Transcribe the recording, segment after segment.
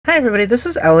Hi everybody, this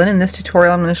is Ellen. In this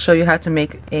tutorial I'm going to show you how to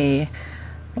make a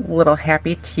little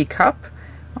happy teacup.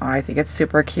 I think it's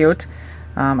super cute.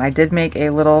 I did make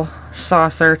a little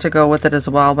saucer to go with it as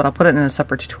well, but I'll put it in a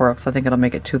separate tutorial because I think it'll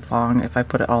make it too long if I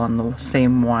put it all in the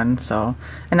same one. And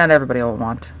not everybody will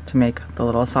want to make the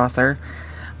little saucer,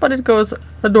 but it goes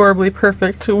adorably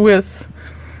perfect with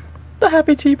the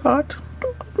happy teapot.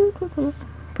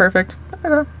 Perfect.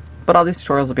 But all these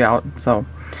tutorials will be out, so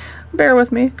bear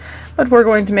with me. But we're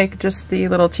going to make just the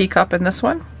little teacup in this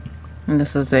one, and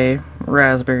this is a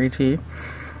raspberry tea.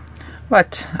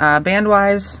 But band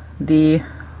wise, the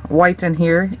white in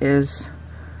here is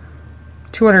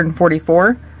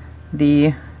 244,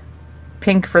 the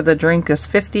pink for the drink is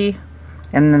 50,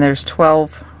 and then there's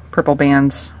 12 purple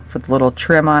bands for the little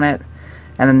trim on it,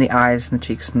 and then the eyes and the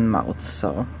cheeks and the mouth.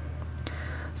 So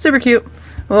super cute.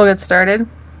 We'll get started.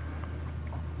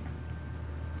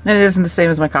 And it isn't the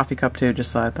same as my coffee cup too, just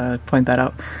so I thought I'd point that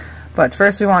out. But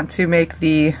first we want to make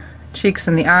the cheeks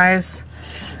and the eyes.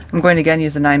 I'm going to again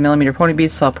use the 9mm pony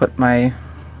beads, so I'll put my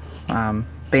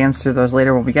bands through those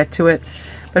later when we get to it.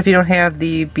 But if you don't have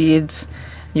the beads,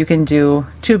 you can do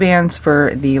 2 bands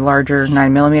for the larger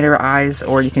 9mm eyes,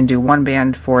 or you can do 1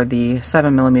 band for the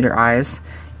 7mm eyes.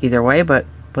 Either way, but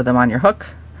put them on your hook,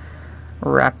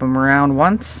 wrap them around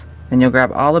once, then you'll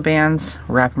grab all the bands,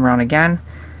 wrap them around again,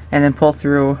 and then pull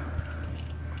through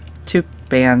 2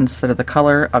 bands that are the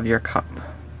color of your cup.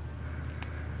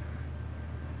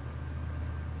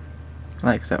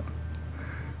 Like so.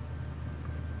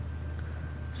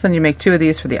 So then you make 2 of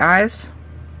these for the eyes.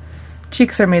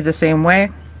 Cheeks are made the same way,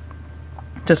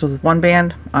 just with 1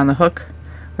 band on the hook,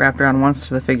 wrapped around once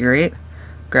to the figure 8.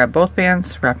 Grab both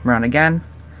bands, wrap them around again,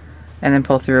 and then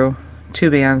pull through 2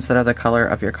 bands that are the color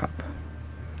of your cup.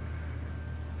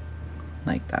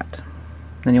 Like that.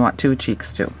 Then you want 2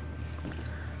 cheeks too.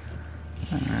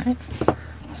 Alright,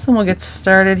 so we'll get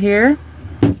started here.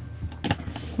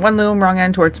 1 loom, wrong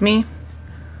end towards me.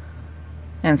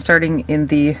 And starting in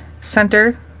the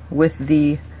center with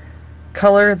the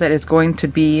color that is going to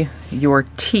be your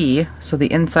T, so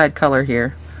the inside color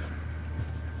here.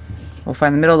 We'll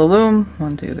find the middle of the loom.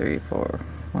 1, 2, 3, 4.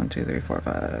 1, 2, 3, 4,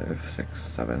 5, 6,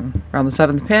 7. Around the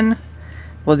 7th pin,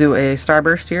 we'll do a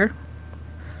starburst here.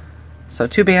 So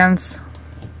 2 bands.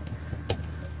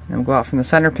 And we'll go out from the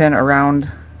center pin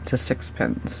around to 6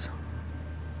 pins.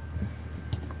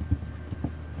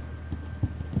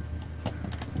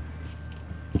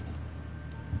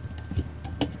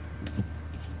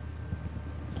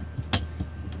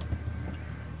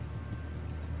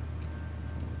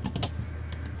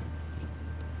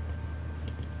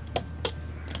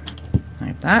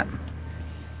 Like that.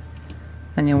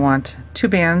 Then you want 2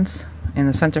 bands in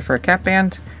the center for a cap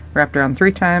band, wrapped around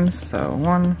 3 times. So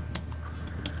 1,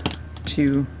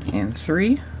 2, and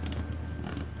 3.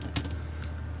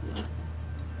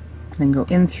 Then go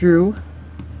in through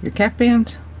your cap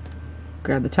band,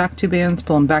 grab the top 2 bands,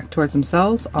 pull them back towards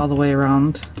themselves all the way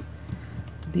around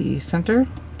the center.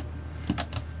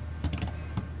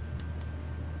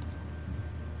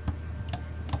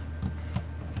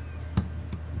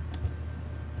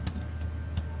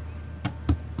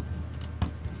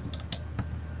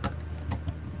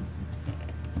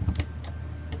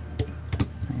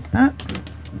 That.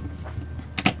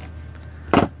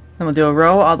 Then we'll do a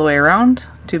row all the way around,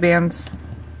 2 bands.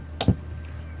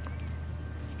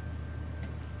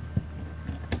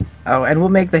 Oh, and we'll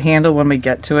make the handle when we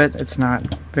get to it. It's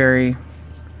not very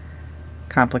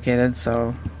complicated,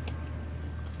 so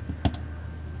it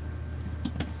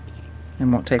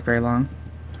won't take very long.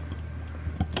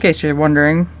 In case you're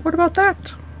wondering, what about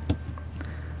that?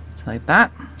 Just like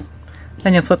that.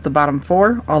 Then you'll flip the bottom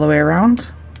 4 all the way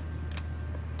around.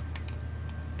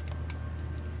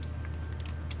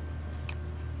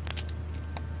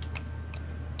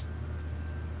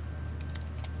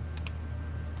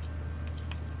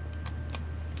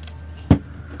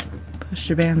 Push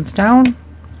your bands down.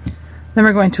 Then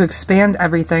we're going to expand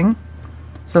everything.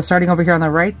 So starting over here on the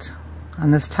right,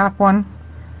 on this top one,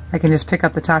 I can just pick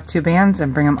up the top 2 bands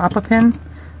and bring them up a pin.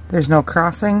 There's no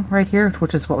crossing right here,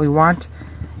 which is what we want.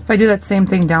 If I do that same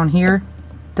thing down here,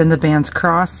 then the bands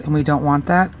cross, and we don't want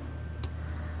that.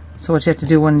 So what you have to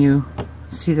do when you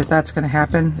see that that's going to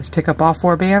happen is pick up all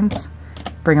 4 bands,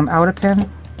 bring them out a pin, and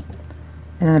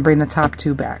then bring the top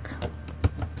 2 back.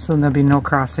 So then there'll be no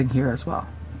crossing here as well.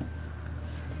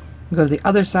 Go to the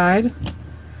other side,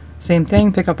 same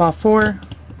thing, pick up all 4,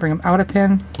 bring them out a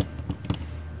pin,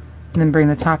 and then bring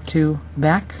the top 2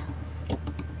 back.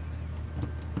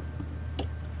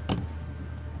 And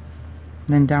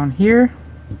then down here,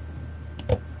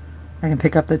 I can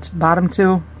pick up the bottom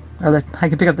 2, or I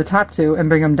can pick up the top 2 and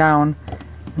bring them down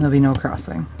And there'll be no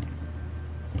crossing.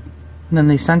 And then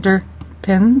the center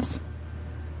pins,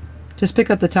 just pick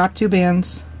up the top 2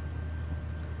 bands,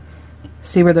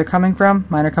 see where they're coming from.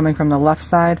 Mine are coming from the left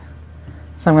side,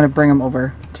 so I'm going to bring them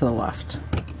over to the left,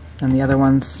 and the other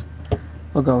ones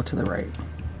will go to the right.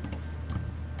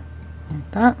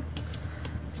 Like that.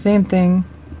 Same thing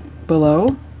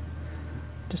below,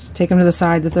 just take them to the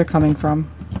side that they're coming from.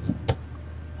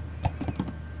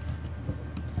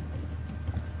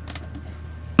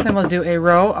 Then we'll do a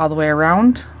row all the way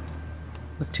around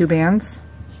with 2 bands.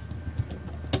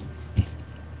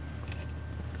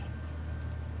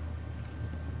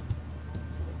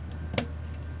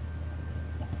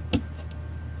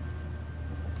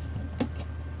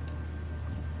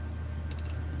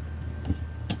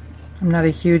 I'm not a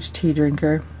huge tea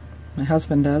drinker. My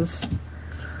husband does.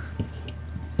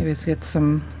 He always gets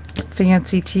some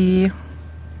fancy tea.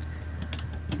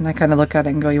 And I kind of look at it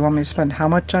and go, you want me to spend how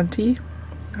much on tea?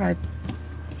 I'm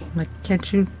like,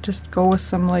 can't you just go with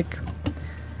some like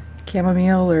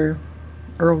chamomile or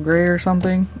Earl Grey or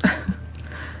something?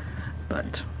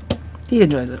 But he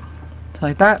enjoys it. So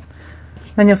like that.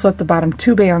 Then you'll flip the bottom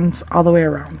 2 bands all the way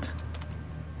around.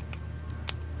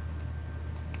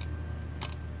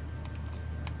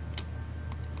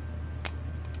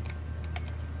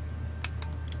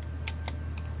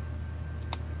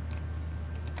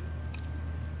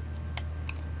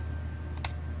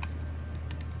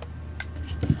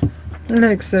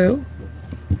 Like so.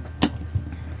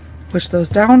 Push those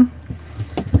down,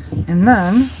 and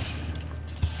then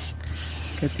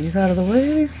get these out of the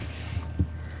way.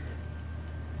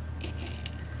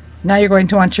 Now you're going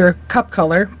to want your cup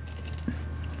color,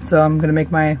 so I'm going to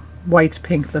make my white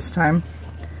pink this time,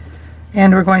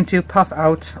 and we're going to puff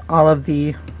out all of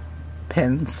the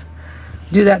pins.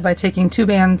 Do that by taking 2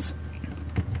 bands,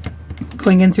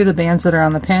 going in through the bands that are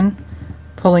on the pin,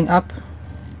 pulling up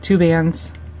 2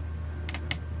 bands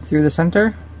through the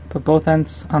center, put both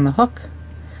ends on the hook,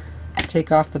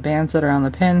 take off the bands that are on the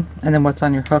pin, and then what's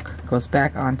on your hook goes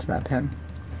back onto that pin.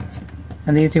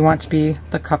 And these you want to be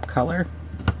the cup color.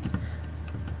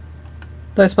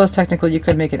 Though I suppose technically you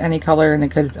could make it any color and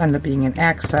it could end up being an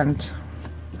accent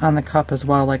on the cup as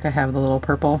well, like I have the little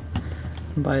purple,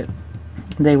 but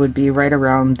they would be right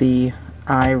around the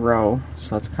eye row,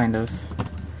 so that's kind of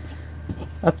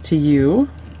up to you.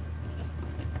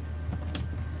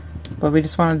 But we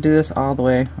just want to do this all the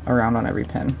way around on every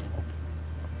pin.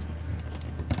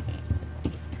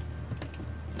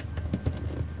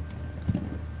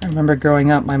 I remember growing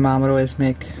up, my mom would always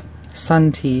make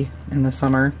sun tea in the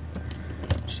summer.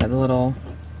 She had the little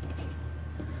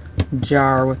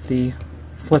jar with the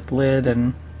flip lid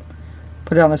and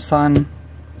put it on the sun.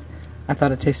 I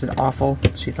thought it tasted awful.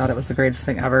 She thought it was the greatest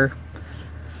thing ever.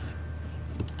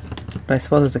 But I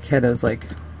suppose as a kid I was like,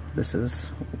 this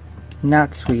is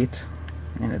not sweet,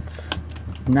 and it's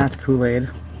not Kool-Aid,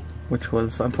 which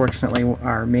was unfortunately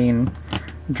our main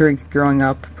drink growing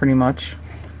up, pretty much.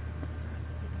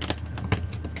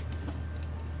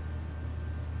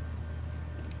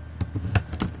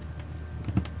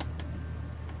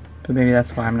 But maybe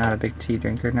that's why I'm not a big tea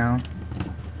drinker now.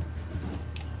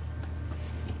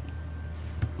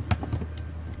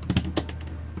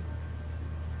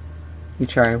 You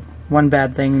try one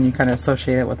bad thing and you kind of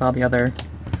associate it with all the other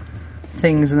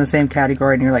things in the same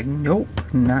category, and you're like, nope,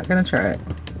 not gonna try it.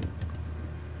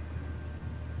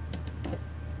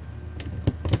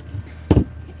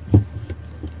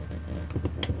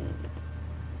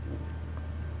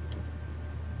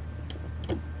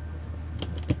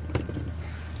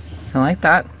 So like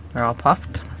that, they're all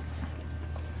puffed.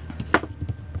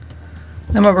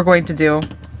 Then what we're going to do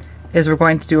is we're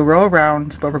going to do a row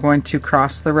around, but we're going to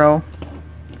cross the row.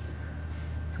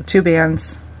 So 2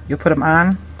 bands, you'll put them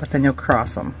on, but then you'll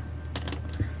cross them.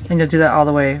 And you'll do that all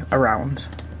the way around.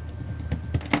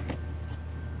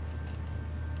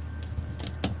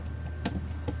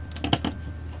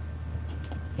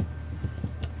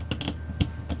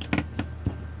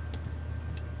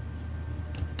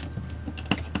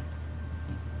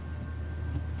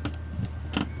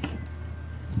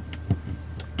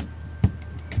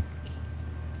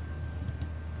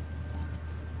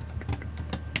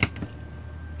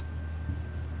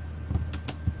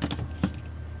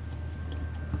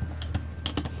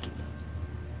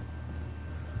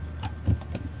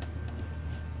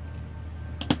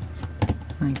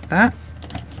 Like that.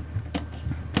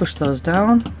 Push those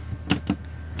down.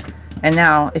 And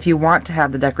now, if you want to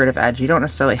have the decorative edge, you don't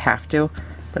necessarily have to,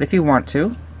 but if you want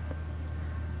to,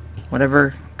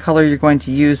 whatever color you're going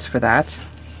to use for that,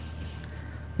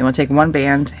 you want to take 1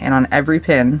 band, and on every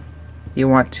pin, you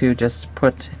want to just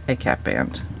put a cap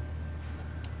band.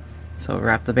 So So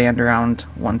wrap the band around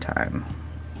one time.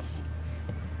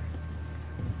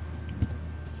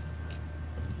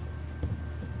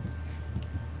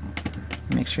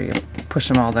 Make sure you push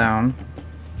them all down.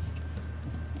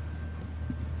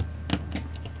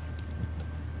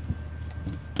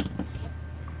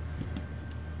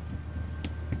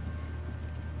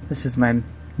 This is my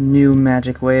new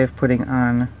magic way of putting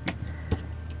on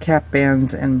cap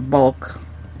bands in bulk.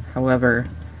 However,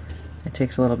 it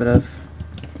takes a little bit of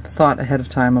thought ahead of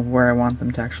time of where I want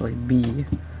them to actually be.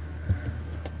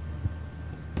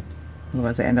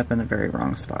 Otherwise I end up in the very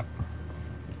wrong spot.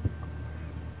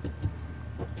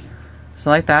 So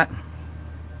like that.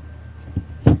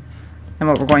 And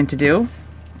what we're going to do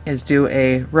is do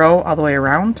a row all the way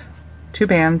around, 2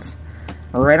 bands,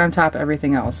 right on top of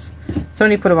everything else. So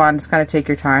when you put them on, just kind of take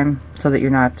your time so that you're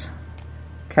not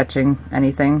catching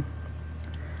anything.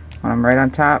 Put them right on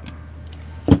top.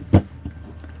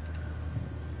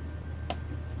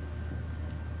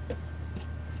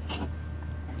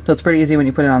 So it's pretty easy when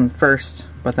you put it on first,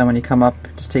 but then when you come up,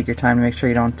 just take your time to make sure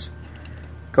you don't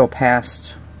go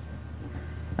past,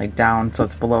 like down, so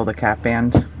it's below the cap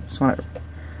band. Just want it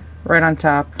right on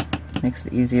top. Makes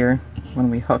it easier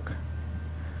when we hook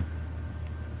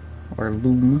or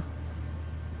loom.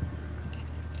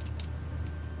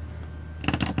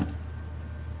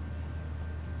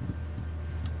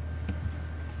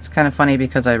 It's kind of funny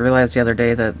because I realized the other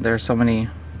day that there are so many,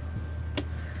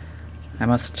 I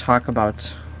must talk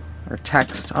about or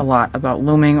text a lot about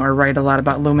looming or write a lot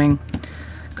about looming,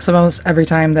 because almost every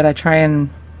time that I try and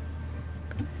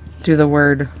do the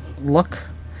word look,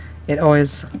 it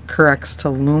always corrects to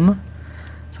loom.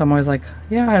 So I'm always like,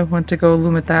 yeah, I want to go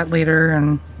loom at that later,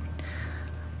 and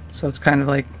so it's kind of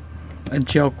like a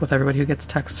joke with everybody who gets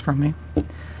texts from me.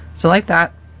 So like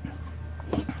that.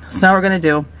 So now what we're going to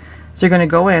do is you're going to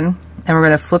go in and we're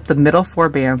going to flip the middle 4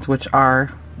 bands, which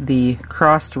are the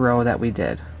crossed row that we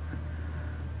did.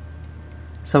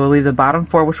 So we'll leave the bottom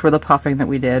 4, which were the puffing that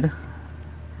we did,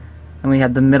 and we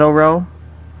had the middle row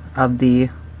of the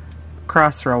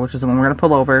cross row, which is the one we're going to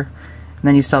pull over, and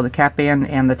then you still have the cap band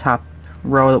and the top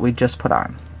row that we just put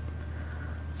on.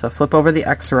 So flip over the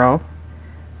X row,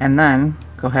 and then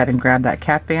go ahead and grab that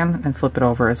cap band and flip it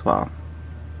over as well.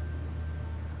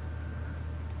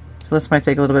 So this might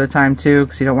take a little bit of time too,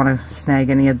 because you don't want to snag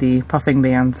any of the puffing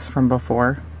bands from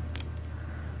before.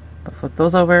 But flip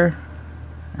those over,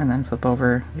 and then flip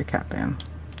over your cap band.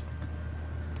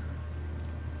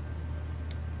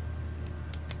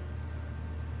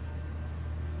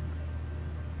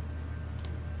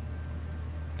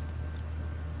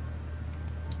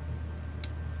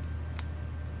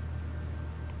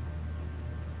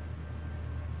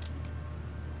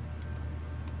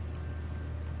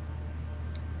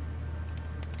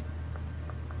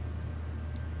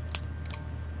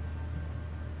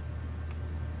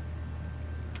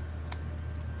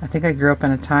 I think I grew up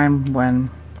in a time when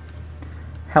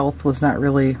health was not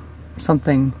really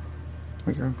something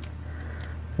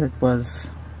that was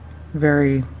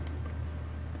very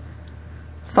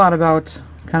thought about,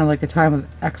 kind of like a time of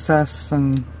excess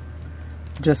and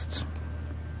just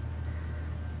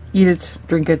eat it,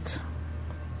 drink it,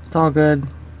 it's all good.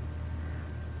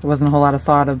 There wasn't a whole lot of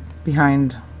thought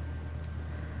behind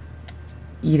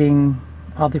eating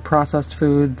all the processed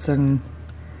foods and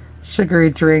sugary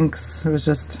drinks. It was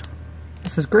just,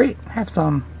 this is great, have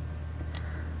some.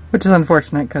 Which is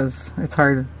unfortunate because it's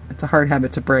a hard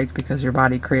habit to break, because your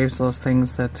body craves those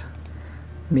things that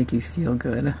make you feel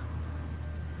good.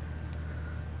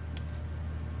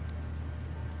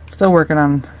 Still working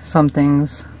on some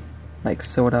things like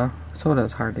soda. Soda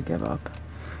is hard to give up.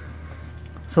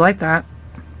 So like that,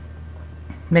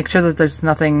 make sure that there's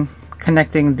nothing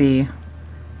connecting the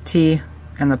T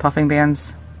and the puffing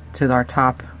bands to our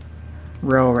top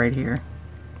row right here.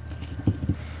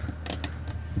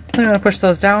 So I'm going to push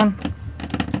those down.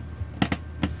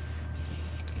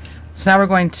 So now we're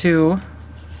going to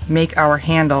make our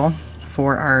handle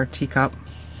for our teacup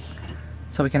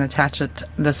so we can attach it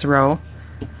this row.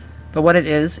 But what it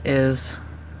is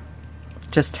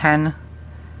just 10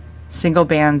 single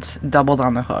bands doubled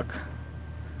on the hook.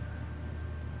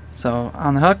 So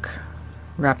on the hook,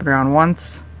 wrap it around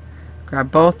once,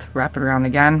 grab both, wrap it around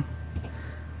again,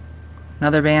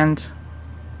 another band,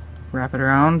 wrap it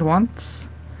around once,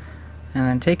 and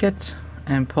then take it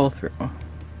and pull through.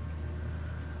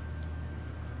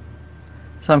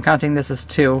 So I'm counting this as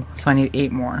 2, so I need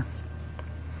 8 more.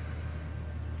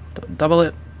 So double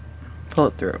it, pull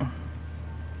it through.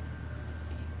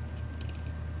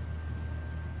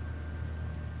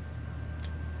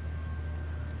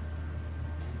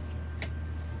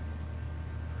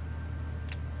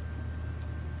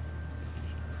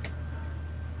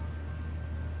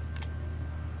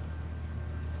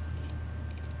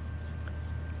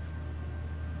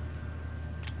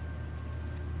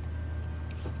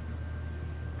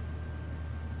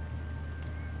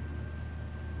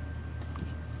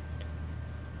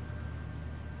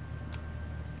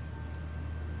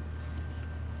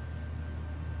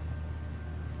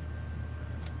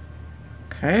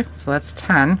 Okay, so that's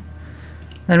 10.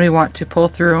 Then we want to pull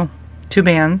through 2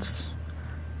 bands,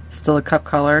 still a cup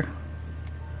color.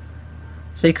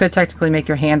 So you could technically make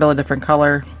your handle a different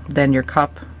color than your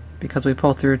cup because we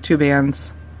pull through 2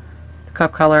 bands, the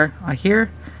cup color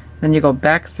here. Then you go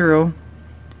back through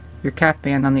your cap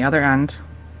band on the other end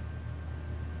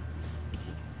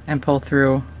and pull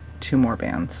through 2 more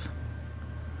bands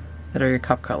that are your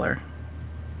cup color.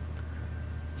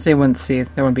 So you wouldn't see,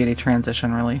 there wouldn't be any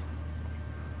transition really.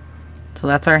 So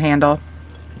that's our handle.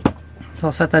 So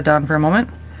I'll set that down for a moment.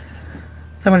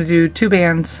 So I'm going to do 2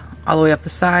 bands all the way up the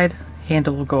side,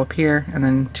 handle will go up here, and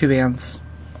then 2 bands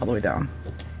all the way down.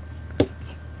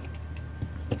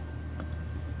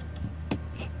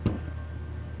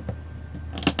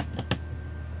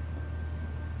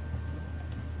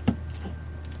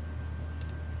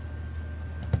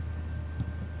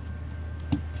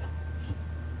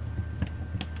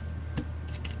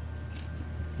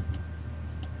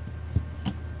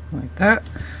 Like that.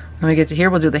 When we get to here,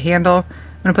 we'll do the handle.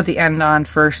 I'm going to put the end on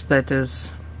first, that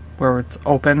is where it's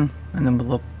open, and then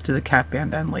we'll do the cap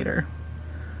band end later.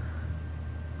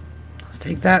 Let's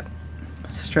take that,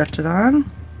 stretch it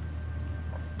on,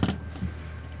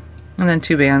 and then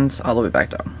 2 bands all the way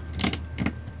back down.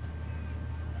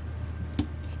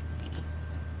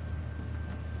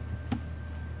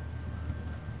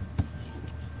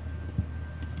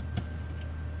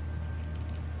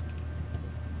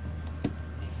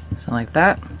 So like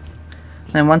that.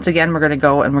 Then once again, we're going to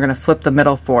go and we're going to flip the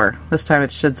middle 4. This time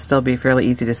it should still be fairly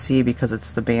easy to see because it's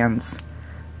the bands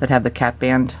that have the cap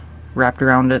band wrapped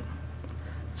around it.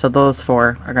 So those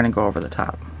 4 are going to go over the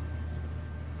top.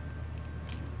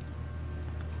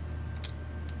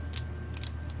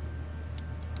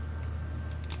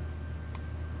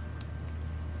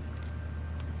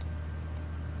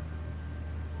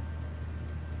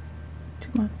 Too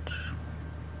much.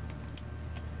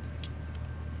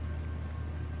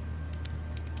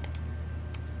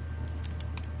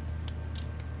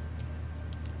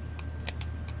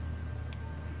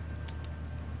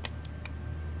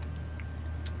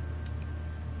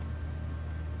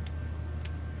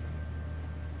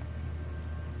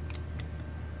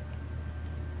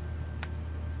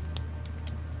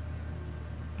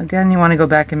 Again, you want to go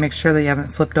back and make sure that you haven't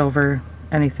flipped over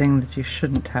anything that you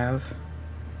shouldn't have.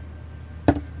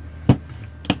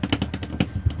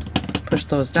 Push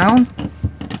those down.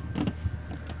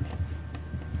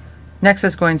 Next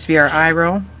is going to be our eye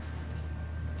row.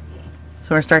 So we're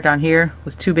going to start down here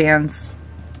with 2 bands.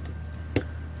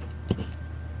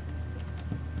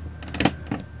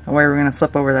 Where we're going to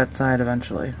flip over that side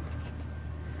eventually.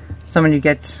 So when you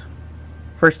get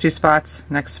first 2 spots,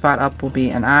 next spot up will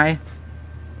be an eye.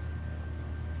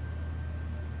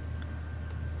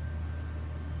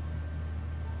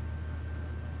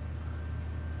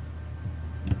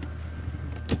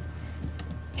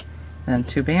 Then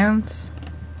 2 bands,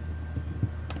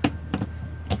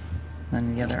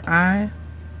 then the other eye,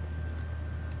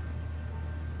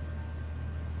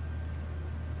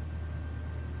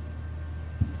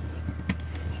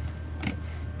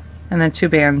 and then 2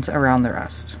 bands around the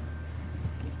rest.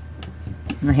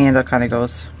 And the handle kind of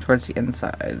goes towards the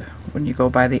inside when you go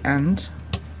by the end.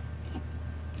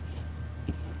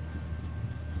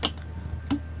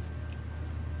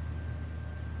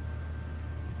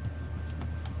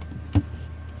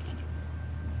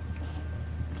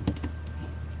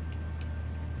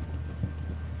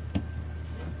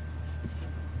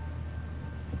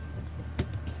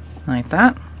 Like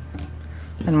that.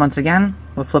 And once again,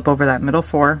 we'll flip over that middle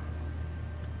 4.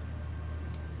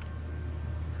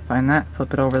 Find that,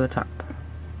 flip it over the top.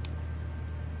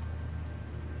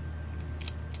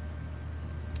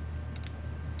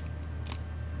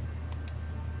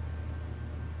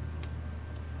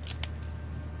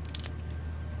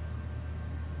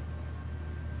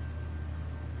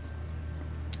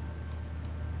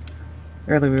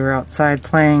 Earlier we were outside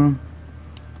playing.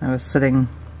 I was sitting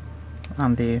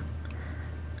on the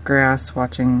grass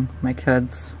watching my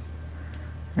kids,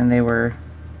 and they were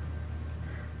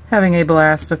having a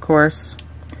blast, of course.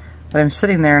 But I'm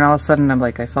sitting there and all of a sudden I'm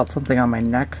like, I felt something on my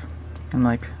neck. I'm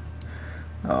like,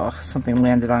 oh, something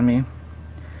landed on me.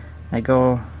 I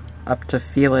go up to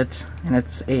feel it, and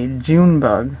it's a June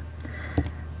bug.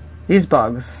 These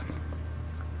bugs,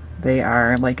 they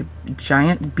are like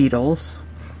giant beetles.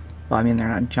 Well, I mean, they're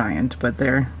not giant, but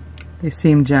they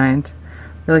seem giant.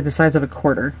 They're like the size of a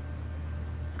quarter.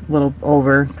 A little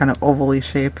over, kind of ovally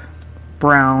shape,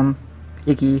 brown,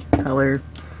 icky color.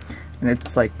 And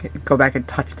it's like, go back and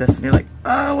touch this and you're like,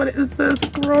 oh, what is this?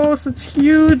 Gross, it's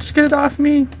huge, get it off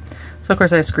me. So of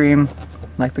course I scream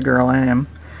like the girl I am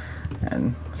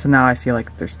and So now I feel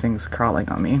like there's things crawling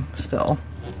on me still.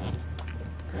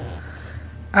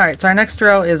 Alright, so our next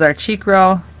row is our cheek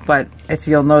row, but if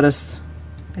you'll notice,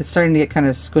 it's starting to get kind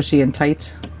of squishy and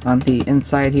tight on the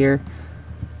inside here.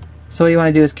 So what you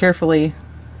want to do is carefully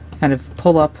kind of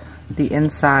pull up the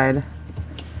inside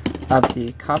of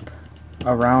the cup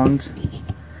around.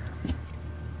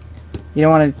 You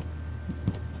don't want to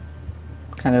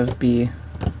kind of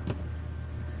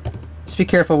just be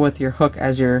careful with your hook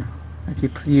as if you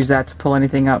use that to pull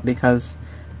anything up, because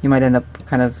you might end up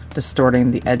kind of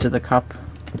distorting the edge of the cup.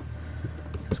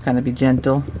 Just kind of be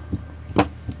gentle.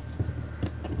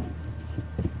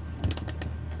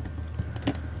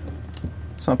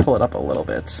 So I'll pull it up a little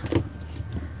bit.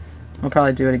 We'll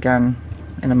probably do it again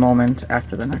in a moment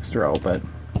after the next row, but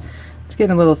it's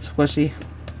getting a little squishy.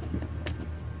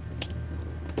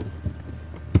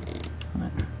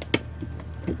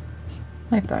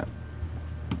 Like that.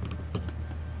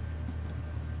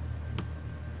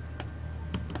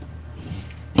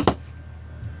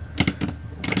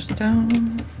 Push it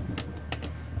down.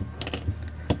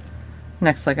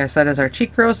 Next, like I said, is our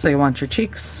cheek row, so you want your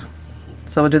cheeks.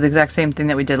 So we'll do the exact same thing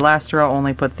that we did last row,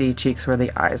 only put the cheeks where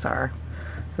the eyes are.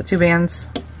 So 2 bands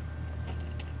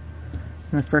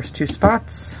in the first 2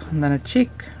 spots, and then a cheek.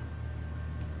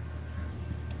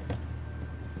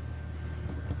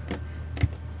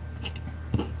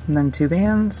 And then 2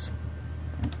 bands.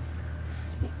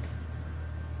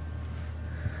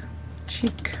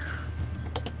 Cheek.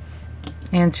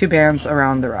 And 2 bands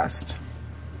around the rest.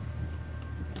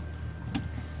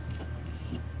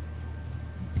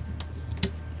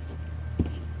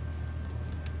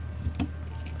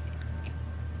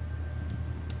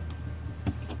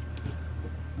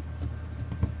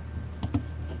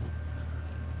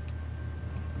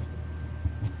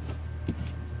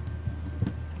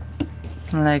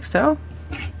 Like so.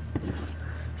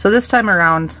 So this time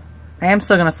around, I am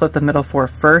still going to flip the middle 4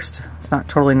 first. It's not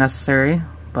totally necessary,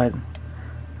 but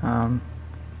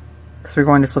because we're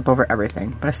going to flip over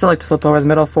everything. But I still like to flip over the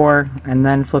middle 4 and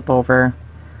then flip over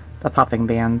the puffing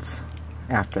bands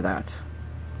after that.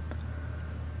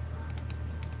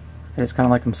 I just kind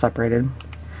of like them separated.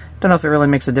 Don't know if it really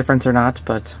makes a difference or not,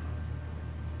 but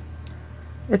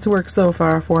it's worked so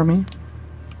far for me.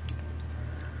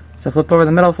 So flip over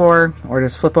the middle 4, or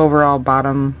just flip over all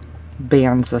bottom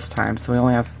bands this time. So we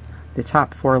only have the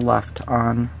top 4 left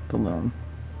on the loom.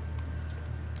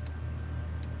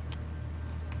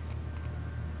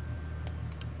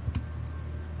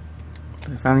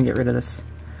 So I finally get rid of this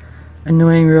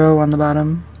annoying row on the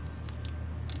bottom.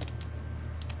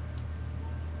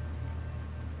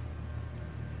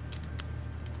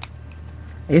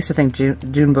 I used to think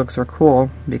June books were cool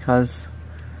because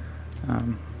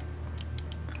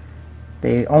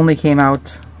they only came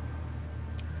out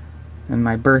in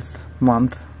my birth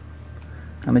month.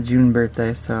 I'm a June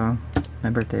birthday, so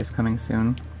my birthday is coming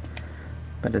soon.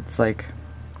 But it's like,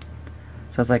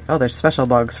 so I was like, oh, there's special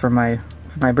bugs for my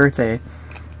birthday.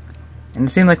 And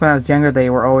it seemed like when I was younger, they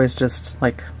were always just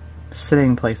like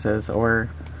sitting places or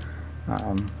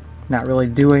not really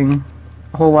doing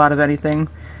a whole lot of anything.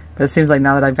 But it seems like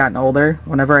now that I've gotten older,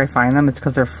 whenever I find them, it's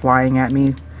because they're flying at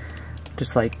me,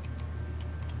 just like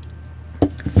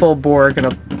full bore,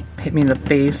 gonna hit me in the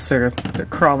face, or they're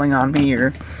crawling on me,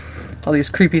 or all these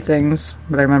creepy things.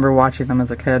 But I remember watching them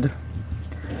as a kid.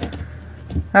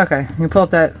 Okay, you pull up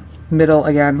that middle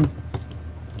again.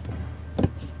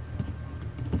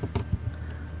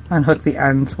 Unhook the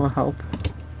ends will help.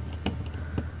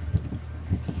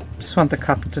 Just want the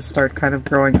cup to start kind of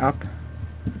growing up.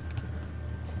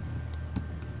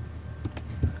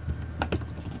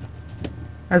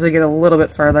 As we get a little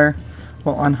bit farther,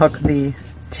 we'll unhook the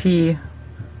T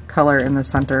color in the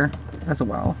center as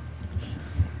well.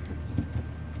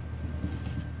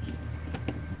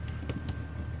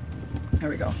 There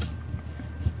we go.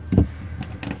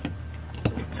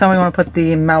 So we want to put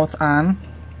the mouth on.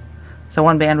 So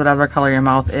 1 band, whatever color your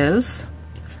mouth is.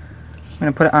 I'm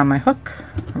going to put it on my hook,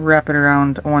 wrap it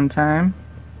around 1 time,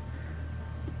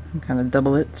 and kind of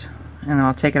double it, and then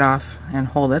I'll take it off and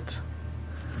hold it.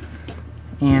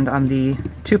 And on the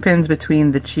 2 pins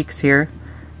between the cheeks here,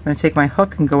 I'm going to take my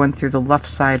hook and go in through the left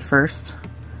side first,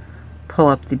 pull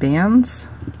up the bands,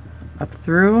 up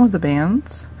through the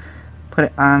bands, put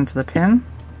it onto the pin,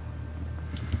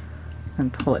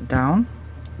 and pull it down.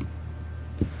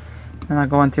 And I'll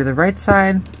go in through the right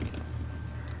side,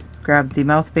 grab the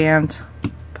mouth band,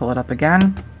 pull it up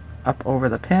again, up over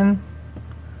the pin,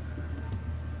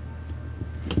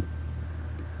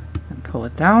 and pull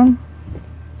it down.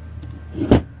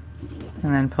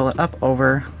 And then pull it up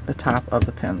over the top of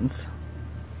the pins,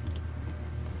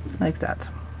 like that.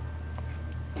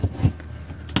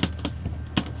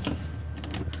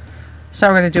 So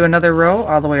we're going to do another row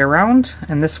all the way around,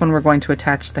 and this one we're going to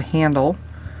attach the handle.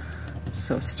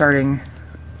 So starting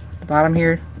at the bottom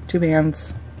here, 2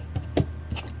 bands.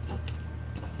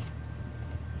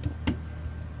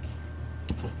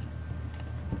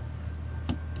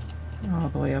 All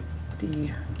the way up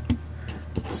the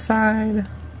side.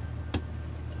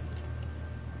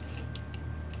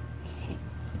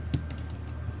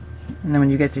 And then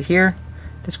when you get to here,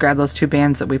 just grab those 2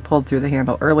 bands that we pulled through the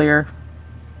handle earlier,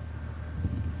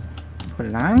 put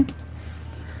it on, and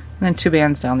then 2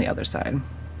 bands down the other side.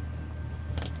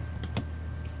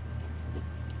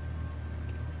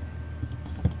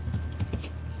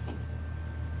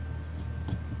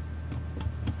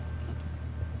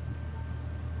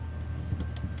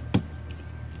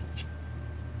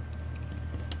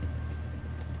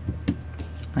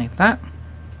 Like that.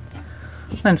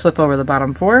 Then flip over the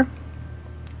bottom 4.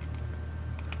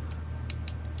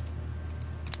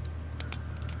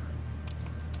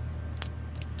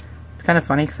 It's kind of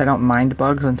funny because I don't mind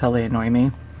bugs until they annoy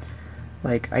me.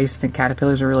 Like, I used to think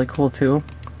caterpillars are really cool too,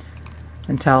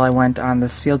 until I went on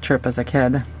this field trip as a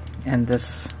kid, and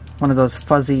one of those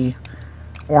fuzzy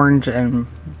orange and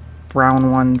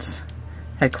brown ones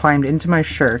had climbed into my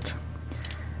shirt,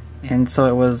 and so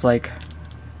it was like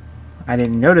I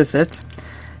didn't notice it,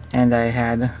 and I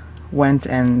had went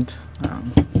and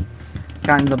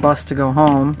gotten the bus to go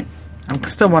home. I'm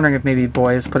still wondering if maybe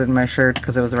boys put it in my shirt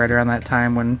because it was right around that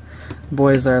time when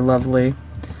boys are lovely.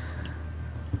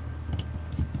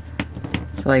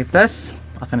 So like this,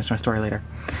 I'll finish my story later.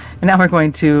 And now we're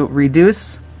going to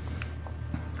reduce.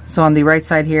 So on the right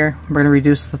side here, we're going to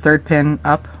reduce the 3rd pin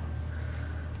up.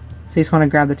 So you just want to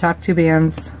grab the top 2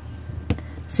 bands,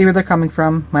 see where they're coming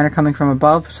from. Mine are coming from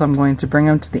above, so I'm going to bring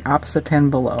them to the opposite pin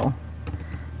below.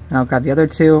 And I'll grab the other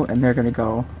 2, and they're going to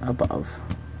go above.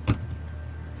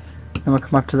 Then we'll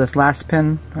come up to this last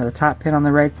pin, or the top pin on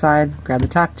the right side, grab the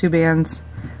top 2 bands.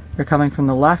 They're coming from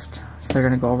the left, so they're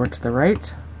going to go over to the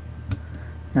right.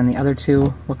 Then the other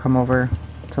 2 will come over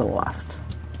to the left.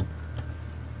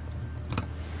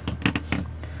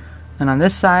 And on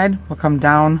this side, we'll come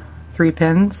down 3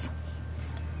 pins.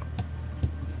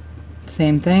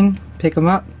 Same thing, pick them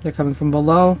up, they're coming from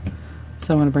below,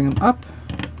 so I'm going to bring them up.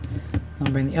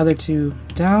 I'll bring the other 2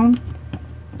 down.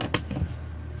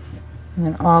 And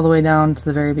then all the way down to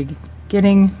the very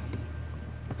beginning.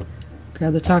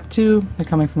 Grab the top 2, they're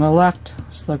coming from the left,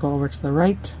 so they'll go over to the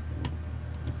right.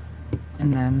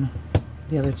 And then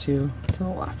the other 2 to the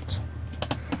left.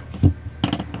 So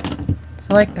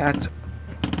like that.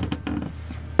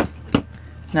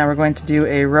 Now we're going to do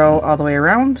a row all the way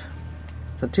around.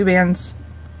 So 2 bands.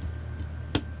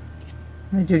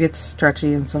 They do get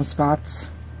stretchy in some spots.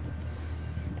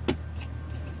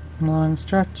 Long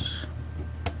stretch.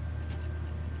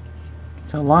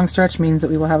 So long stretch means that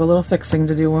we will have a little fixing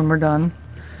to do when we're done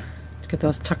to get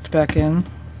those tucked back in.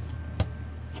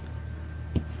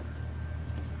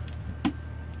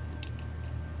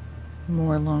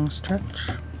 More long stretch.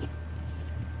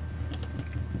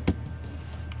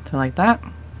 So like that.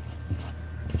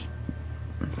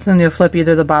 So then you'll flip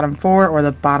either the bottom 4 or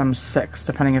the bottom 6,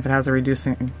 depending if it has a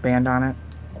reducing band on it.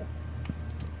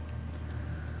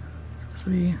 This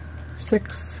will be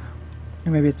 6,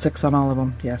 or maybe it's 6 on all of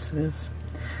them. Yes, it is.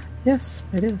 Yes,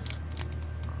 it is.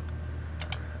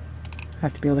 I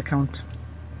have to be able to count.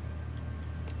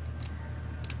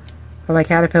 But my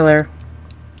caterpillar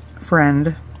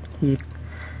friend,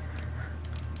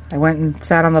 I went and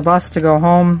sat on the bus to go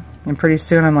home, and pretty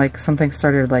soon I'm like, something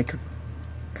started like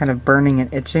kind of burning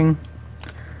and itching,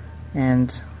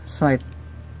 and so I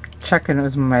checked and it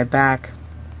was my back,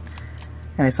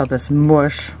 and I felt this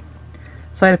mush.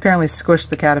 So I had apparently squished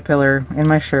the caterpillar in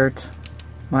my shirt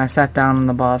when I sat down on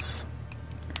the bus.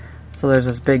 So there's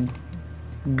this big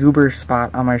goober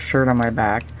spot on my shirt on my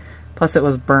back, plus it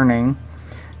was burning,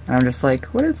 and I'm just like,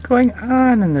 what is going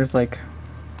on? And there's like,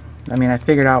 I mean, I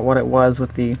figured out what it was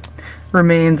with the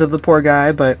remains of the poor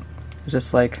guy, but it was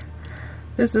just like,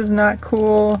 this is not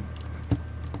cool.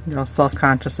 You're all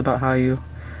self-conscious about how you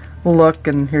look,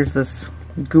 and here's this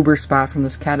goober spot from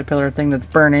this caterpillar thing that's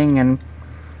burning, and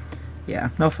yeah,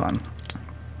 no fun.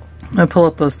 I'm going to pull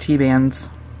up those T-bands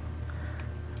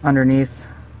underneath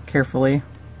carefully.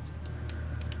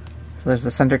 So there's the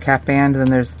center cap band, and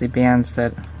then there's the bands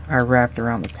that are wrapped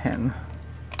around the pin.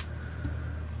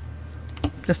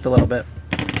 Just a little bit.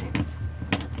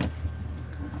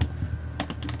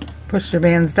 Push your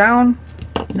bands down.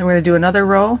 Then we're going to do another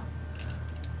row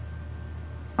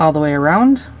all the way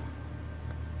around.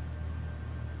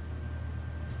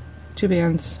 2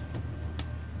 bands.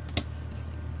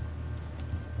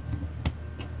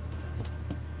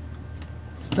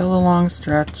 Still a long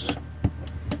stretch.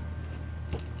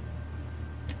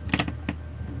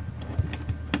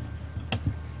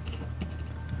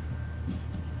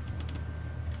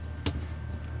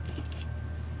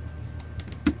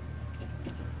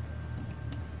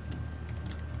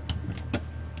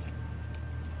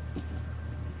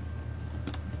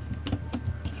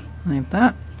 like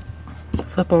that.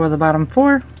 Flip over the bottom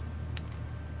 4.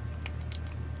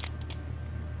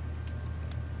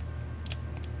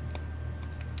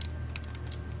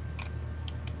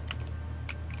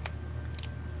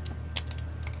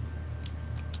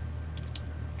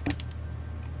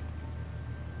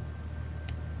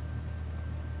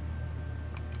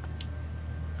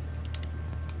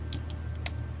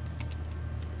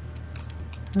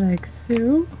 Like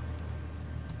so.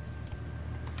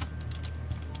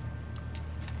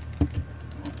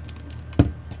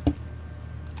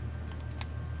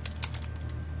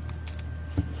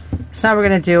 So now what we're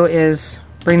going to do is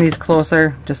bring these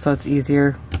closer just so it's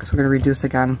easier, because we're going to reduce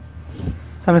again. So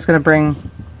I'm just going to bring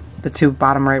the 2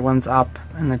 bottom right ones up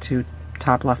and the 2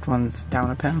 top left ones down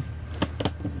a pin.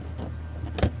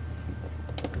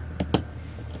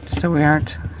 Just so we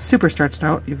aren't super stretched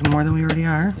out, even more than we already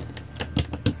are.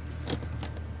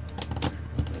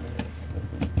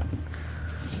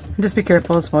 And just be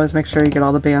careful as well as make sure you get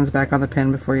all the bands back on the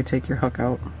pin before you take your hook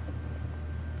out.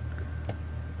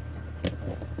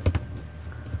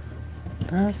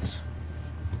 That.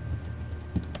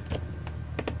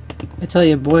 I tell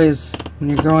you, boys, when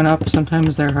you're growing up,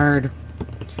 sometimes they're hard.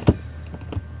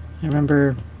 I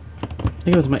remember, I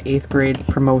think it was my 8th grade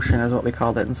promotion is what we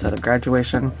called it instead of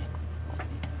graduation.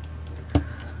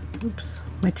 Oops,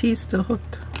 my T's still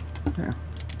hooked. There.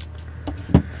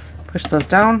 Push those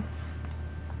down.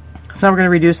 So now we're going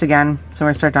to reduce again. So we're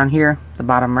going to start down here, the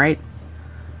bottom right.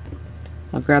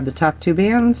 I'll grab the top 2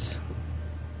 bands,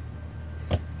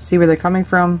 see where they're coming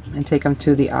from, and take them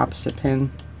to the opposite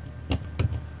pin. I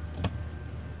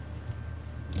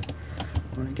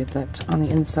want to get that on the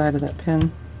inside of that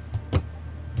pin.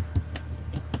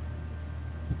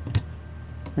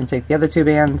 And take the other 2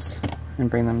 bands and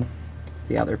bring them to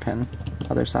the other pin,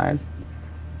 other side.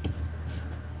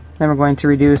 Then we're going to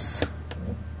reduce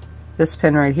this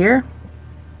pin right here.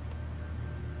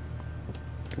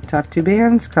 The top 2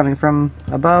 bands coming from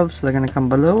above, so they're going to come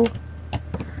below.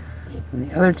 And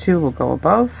the other 2 will go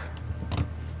above.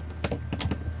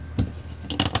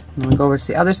 And we'll go over to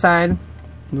the other side.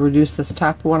 We'll reduce this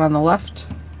top one on the left.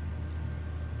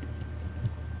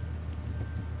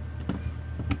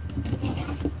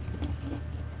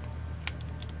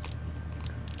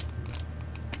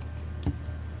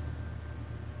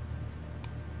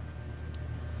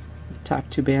 Top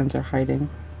 2 bands are hiding.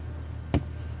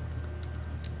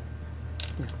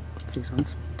 Yeah, these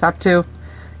ones. Top 2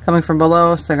 coming from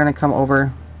below, so they're going to come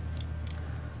over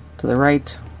to the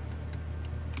right.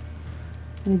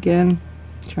 And again,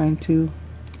 trying to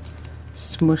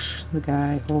smush the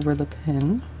guy over the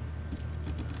pin.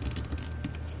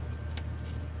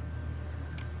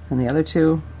 And the other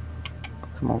 2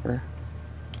 come over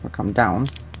or come down.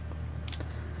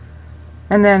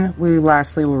 And then we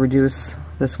lastly will reduce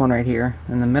this one right here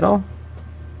in the middle.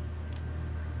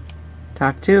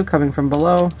 Top 2 coming from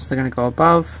below, so they're going to go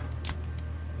above.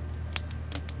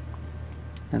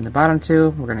 And the bottom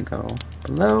 2, we're going to go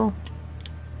below.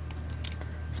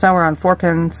 So now we're on 4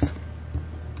 pins.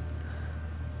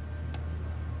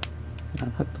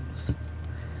 Unhook those.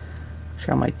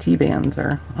 Show my T-bands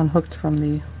are unhooked from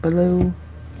the below.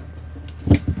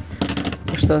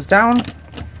 Push those down.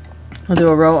 We'll do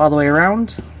a row all the way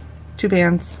around. 2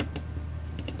 bands.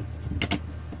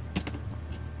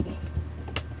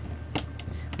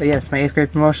 But yes, my 8th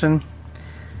grade promotion,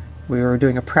 we were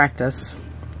doing a practice,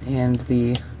 and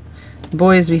the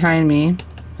boys behind me,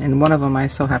 and one of them I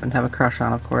so happened to have a crush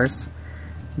on, of course,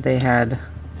 they had,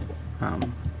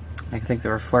 I think they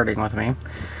were flirting with me.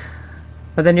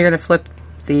 But then you're going to flip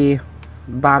the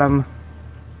bottom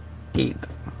 8.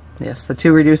 Yes, the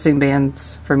 2 reducing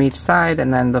bands from each side,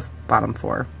 and then the bottom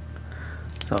 4.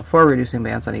 So 4 reducing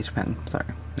bands on each pin. Sorry,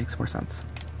 makes more sense.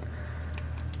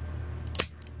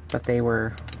 But they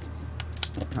were,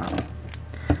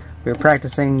 we were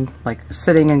practicing, like,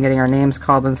 sitting and getting our names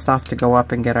called and stuff to go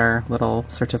up and get our little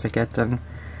certificate, and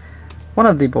one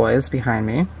of the boys behind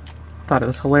me thought it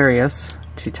was hilarious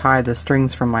to tie the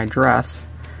strings from my dress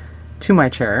to my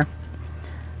chair,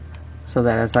 so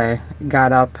that as I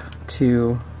got up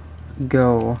to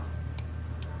go,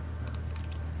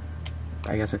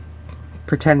 I guess,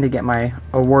 pretend to get my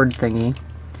award thingy,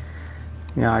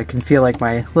 you know, I can feel like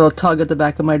my little tug at the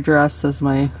back of my dress as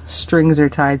my strings are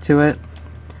tied to it.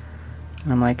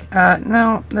 And I'm like,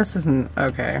 no, this isn't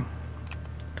okay.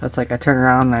 So it's like I turn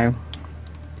around and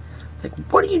like,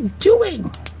 what are you doing?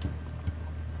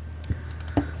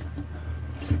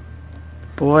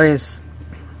 Boys.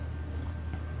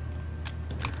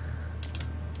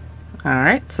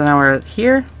 Alright, so now we're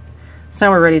here. So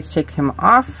now we're ready to take him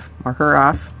off, or her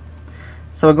off.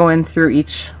 So we'll go in through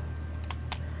each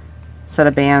set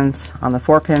of bands on the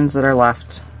 4 pins that are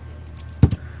left.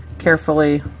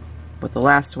 Carefully with the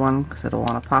last one because it'll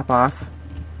want to pop off.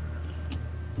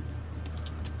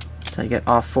 So you get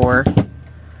all 4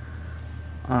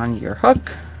 on your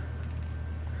hook.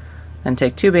 Then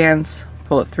take 2 bands,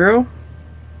 pull it through,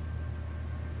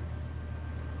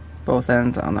 both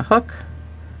ends on the hook,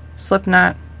 slip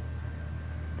knot,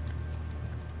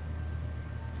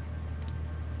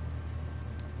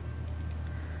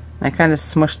 and I kind of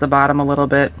smush the bottom a little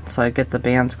bit so I get the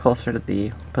bands closer to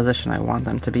the position I want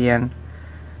them to be in.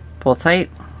 Pull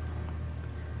tight.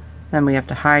 Then we have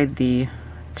to hide the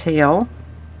tail.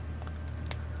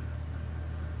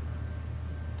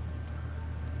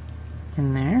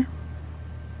 In there.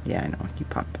 Yeah, I know, you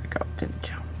popped back out, didn't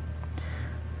you?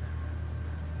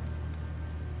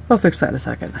 We'll fix that in a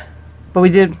second. But we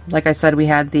did, like I said, we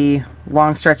had the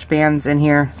long stretch bands in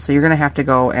here, so you're going to have to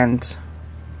go and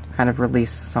kind of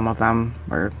release some of them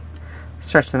or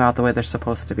stretch them out the way they're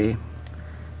supposed to be.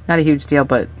 Not a huge deal,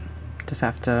 but just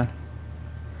have to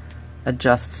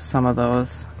adjust some of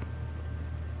those.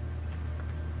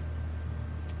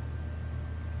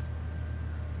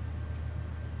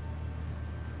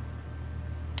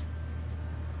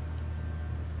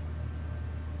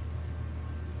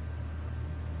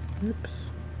 Oops.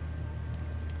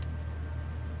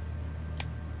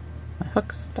 My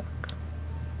hook's stuck.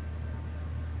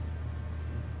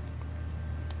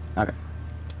 Okay.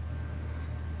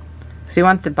 So you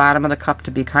want the bottom of the cup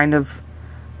to be kind of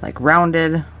like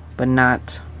rounded, but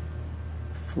not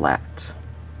flat.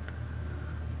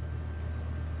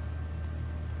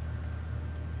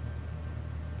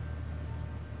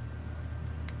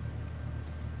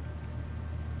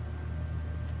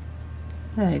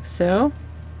 Like so.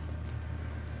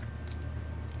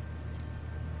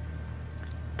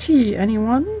 Tea,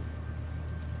 anyone?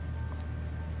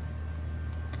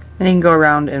 Then you can go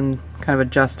around and kind of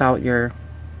adjust out your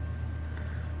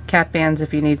cap bands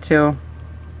if you need to.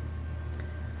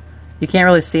 You can't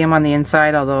really see them on the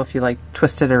inside, although if you like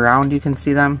twist it around you can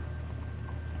see them.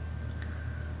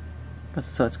 But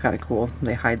so it's kind of cool.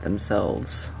 They hide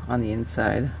themselves on the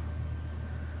inside.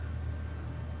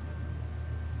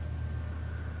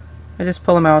 I just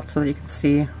pull them out so that you can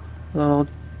see a little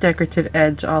decorative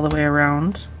edge all the way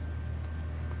around.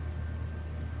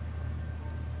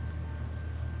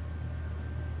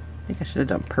 I think I should have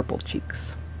done purple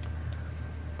cheeks.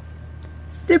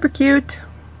 Super cute.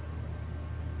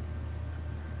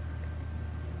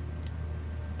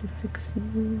 To fix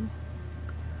you.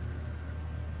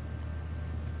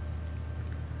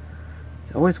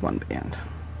 There's always one band.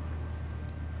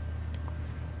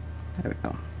 There we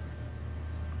go.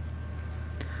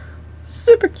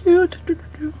 Super cute.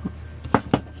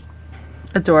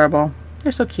 Adorable.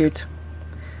 They're so cute.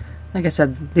 Like I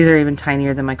said, these are even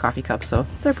tinier than my coffee cup, so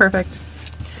they're perfect.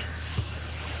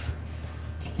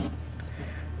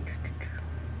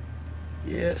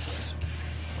 Yes.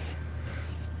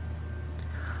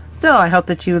 So I hope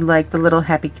that you like the little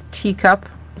happy teacup.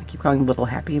 I keep calling it little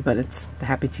happy, but it's the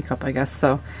happy teacup, I guess.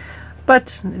 So,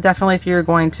 but definitely if you're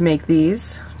going to make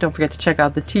these, don't forget to check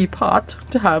out the teapot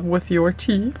to have with your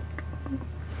tea.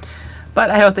 But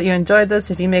I hope that you enjoyed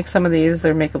this. If you make some of these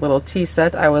or make a little tea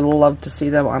set, I would love to see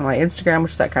them on my Instagram,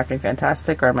 which is at Crafting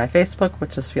Fantastic, or on my Facebook,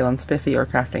 which is feelinspiffy or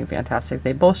Crafting Fantastic.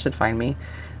 They both should find me.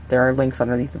 There are links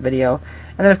underneath the video.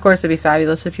 And then, of course, it'd be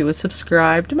fabulous if you would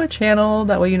subscribe to my channel.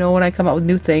 That way you know when I come out with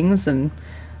new things. And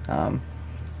I'm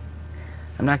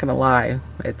not going to lie,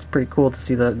 it's pretty cool to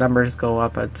see the numbers go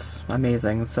up. It's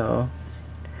amazing. So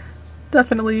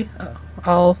definitely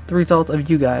all the result of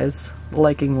you guys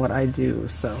liking what I do.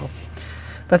 So.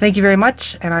 But thank you very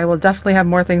much, and I will definitely have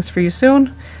more things for you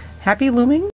soon. Happy looming!